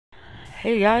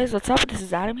Hey guys, what's up? This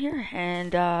is Adam here,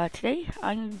 and today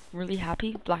I'm really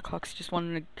happy. Blackhawks just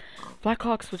won.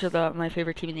 Blackhawks, which are my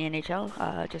favorite team in the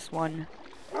NHL, just won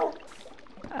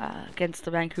against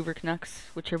the Vancouver Canucks,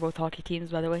 which are both hockey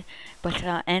teams, by the way. But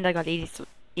and I got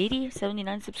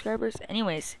 79 subscribers.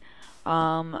 Anyways,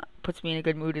 puts me in a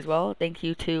good mood as well. Thank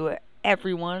you to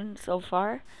everyone so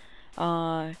far.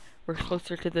 We're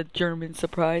closer to the German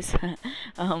surprise,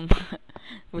 um,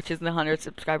 which is the 100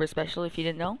 subscriber special, if you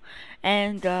didn't know.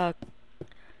 And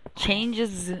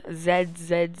changes Z.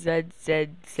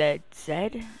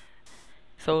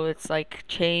 So it's like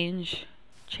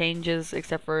changes,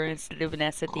 except for instead of an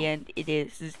S at the end, it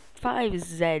is 5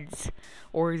 Z's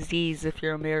or Z's if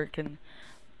you're American.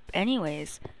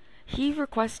 Anyways, he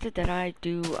requested that I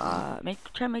do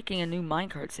try making a new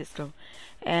minecart system,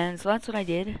 and so that's what I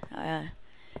did.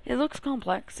 It looks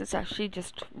complex. It's actually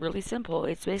just really simple.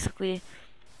 It's basically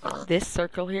this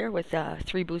circle here with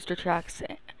 3 booster tracks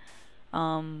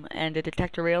and a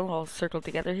detector rail all circled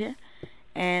together here.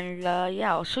 And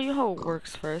yeah, I'll show you how it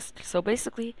works first. So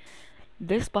basically,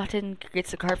 this button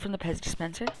gets the card from the Pez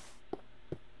dispenser.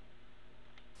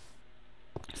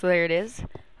 So there it is.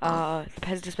 The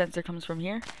Pez dispenser comes from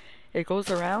here. It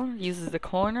goes around, uses the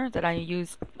corner that I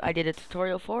did a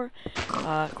tutorial for.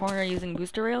 Corner using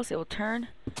booster rails, it will turn,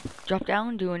 drop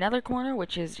down, do another corner,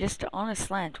 which is just on a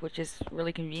slant, which is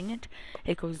really convenient.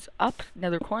 It goes up,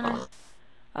 another corner,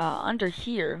 under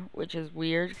here, which is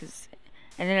weird,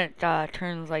 and then it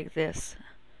turns like this,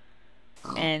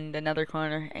 and another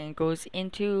corner, and goes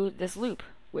into this loop,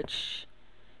 which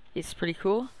is pretty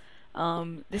cool.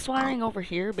 This wiring over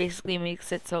here basically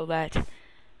makes it so that,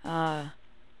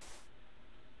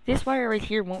 this wire right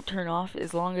here won't turn off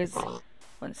as long as,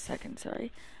 one second,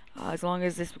 sorry, as long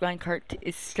as this minecart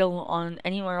is still on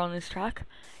anywhere on this track.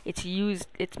 It's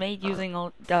made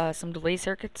using some delay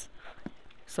circuits.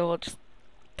 So I'll just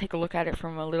take a look at it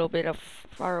from a little bit of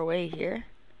far away here.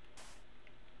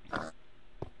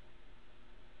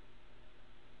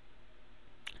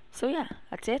 So yeah,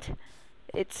 that's it.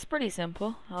 It's pretty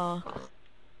simple.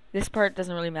 This part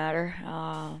doesn't really matter.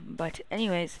 But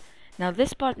anyways. Now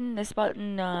this button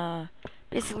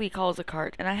basically calls a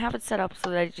cart, and I have it set up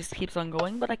so that it just keeps on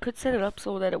going, but I could set it up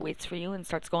so that it waits for you and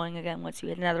starts going again once you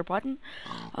hit another button.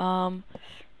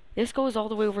 This goes all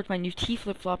the way over to my new T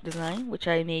flip-flop design, which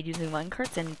I made using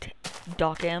minecarts, and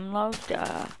Doc M loved,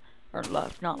 or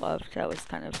loved, not loved, that was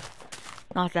kind of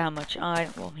not that much.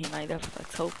 Well, he might have,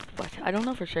 let's hope, but I don't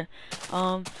know for sure.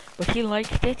 But he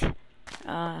liked it,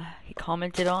 he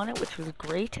commented on it, which was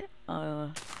great.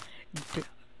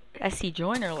 SC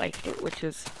Joiner liked it, which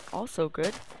is also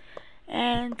good.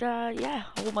 And yeah,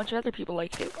 a whole bunch of other people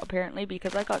liked it, apparently,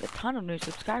 because I got a ton of new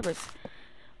subscribers.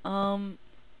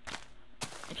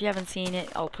 If you haven't seen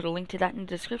it, I'll put a link to that in the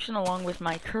description, along with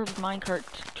my curved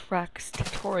minecart tracks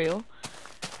tutorial.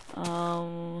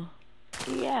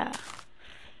 Yeah.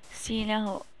 See,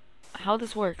 now, how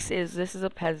this works is, this is a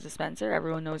Pez dispenser.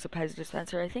 Everyone knows a Pez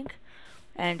dispenser, I think.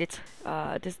 And it's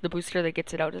this is the booster that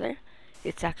gets it out of there.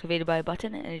 It's activated by a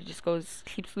button, and it just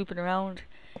keeps looping around,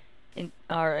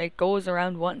 or it goes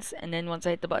around once, and then once I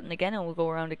hit the button again, it will go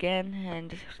around again,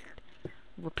 and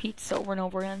repeats over and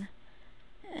over again.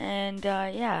 And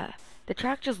yeah, the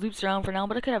track just loops around for now,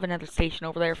 but I could have another station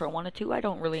over there if I wanted to. I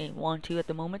don't really want to at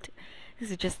the moment. This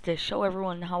is just to show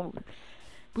everyone how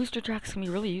booster tracks can be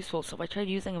really useful, so I tried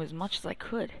using them as much as I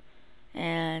could.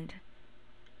 And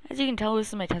as you can tell, this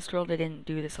is my test world. I didn't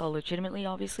do this all legitimately,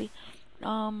 obviously.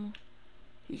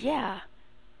 Yeah,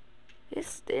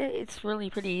 it's really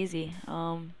pretty easy.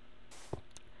 I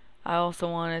also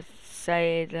want to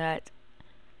say that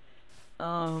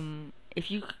I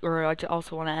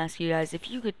also want to ask you guys if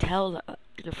you could tell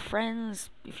your friends,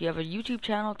 if you have a YouTube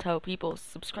channel, tell people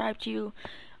subscribe to you,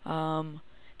 to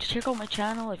check out my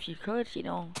channel if you could. You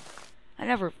know,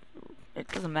 it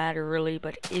doesn't matter really,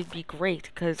 but it'd be great,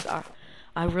 because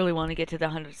I really want to get to the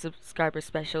 100 subscriber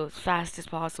special as fast as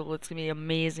possible. It's gonna be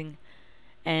amazing.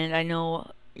 And I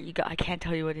know I can't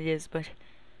tell you what it is, but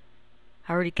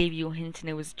I already gave you a hint, and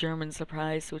it was German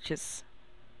surprise, which is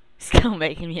still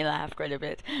making me laugh quite a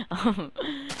bit.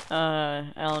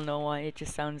 I don't know why, it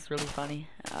just sounds really funny.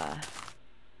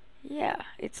 Yeah,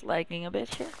 it's lagging a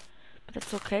bit here, but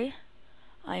that's okay.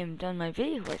 I am done my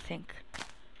video, I think.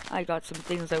 I got some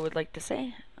things I would like to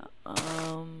say.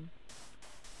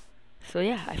 So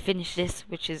yeah, I finished this,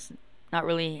 which is not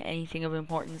really anything of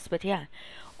importance, but yeah.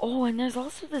 Oh, and there's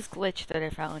also this glitch that I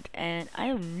found, and I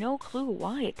have no clue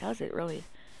why it does it, really.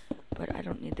 But I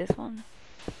don't need this one,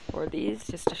 or these,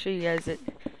 just to show you guys that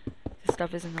this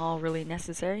stuff isn't all really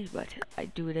necessary, but I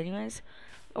do it anyways.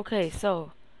 Okay,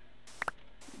 so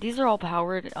these are all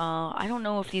powered. I don't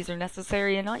know if these are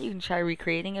necessary or not. You can try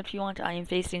recreating it if you want. I am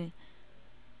facing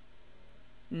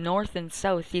north and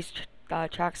south. These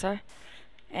tracks are.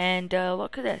 And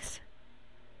look at this.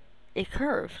 It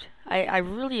curved. I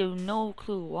really have no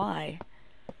clue why.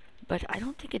 But I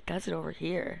don't think it does it over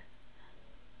here.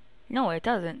 No, it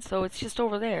doesn't. So it's just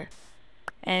over there.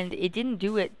 And it didn't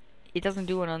do it. It doesn't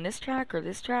do it on this track or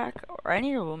this track or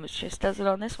any of them. It just does it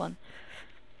on this one.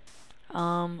 If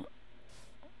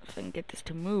I can get this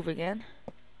to move again.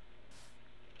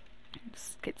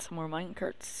 Let's get some more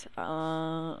minecarts.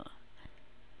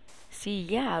 See,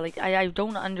 yeah, like, I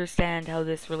don't understand how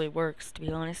this really works, to be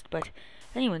honest, but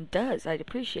if anyone does, I'd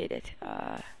appreciate it.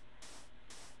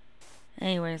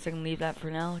 Anyways, I can leave that for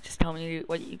now. Just tell me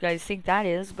what you guys think that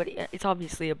is, but it's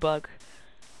obviously a bug.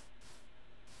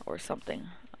 Or something.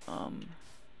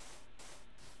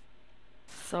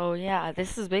 So, yeah,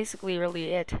 this is basically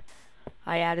really it.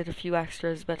 I added a few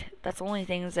extras, but that's the only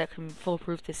things that can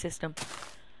foolproof the system.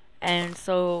 And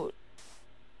so,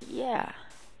 yeah.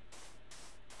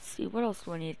 Let's see, what else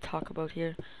do I need to talk about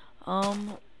here?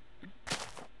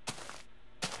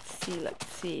 Let's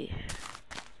see.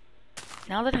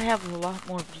 Now that I have a lot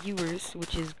more viewers,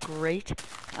 which is great,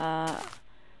 I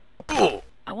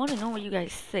want to know what you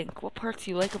guys think. What parts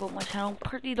you like about my channel, what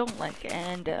parts you don't like,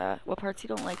 and what parts you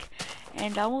don't like.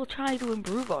 And I will try to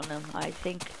improve on them. I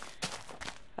think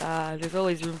there's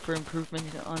always room for improvement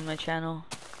on my channel.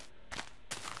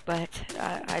 But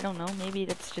I don't know, maybe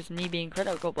that's just me being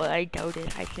critical, but I doubt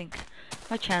it. I think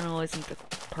my channel isn't a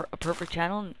perfect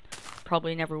channel, and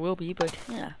probably never will be, but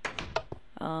yeah.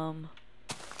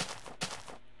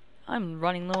 I'm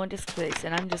running low on disk space,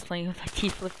 and I'm just playing with my T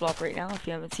flip-flop right now. If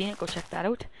you haven't seen it, go check that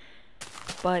out.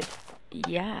 But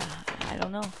yeah, I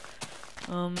don't know.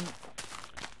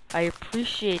 I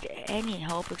appreciate any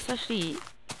help, especially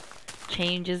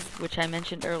changes, which I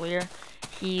mentioned earlier.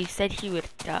 He said he would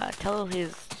tell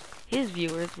his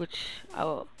viewers, which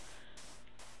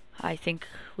I think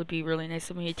would be really nice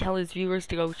of me. He'd tell his viewers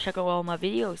to go check out all my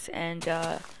videos, and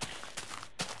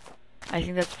I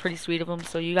think that's pretty sweet of him.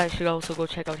 So you guys should also go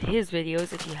check out his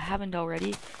videos if you haven't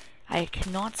already. I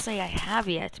cannot say I have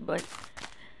yet, but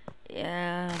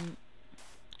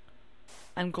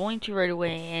I'm going to right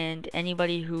away, and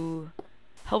anybody who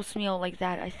helps me out like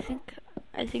that, I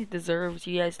think deserves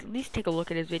you guys at least take a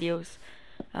look at his videos.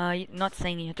 Not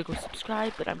saying you have to go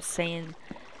subscribe, but I'm saying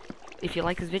if you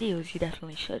like his videos, you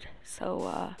definitely should.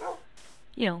 So,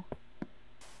 you know,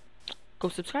 go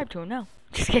subscribe to him now.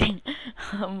 Just kidding.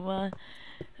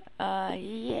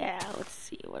 Yeah, let's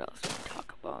see, what else do I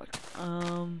talk about?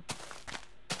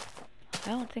 I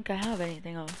don't think I have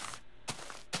anything else.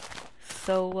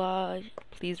 So,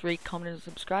 please rate, comment, and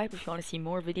subscribe if you want to see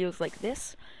more videos like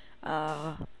this.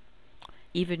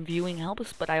 Even viewing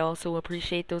helps, but I also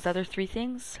appreciate those other 3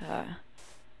 things.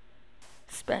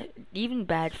 Even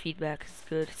bad feedback is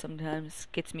good sometimes.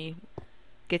 Gets me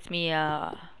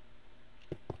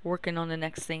working on the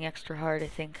next thing extra hard, I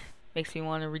think. Makes me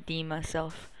want to redeem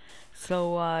myself.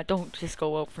 So, don't just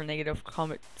go out for negative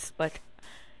comments, but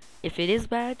if it is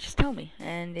bad, just tell me,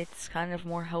 and it's kind of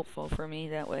more helpful for me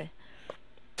that way.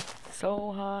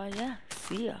 So, yeah,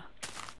 see ya.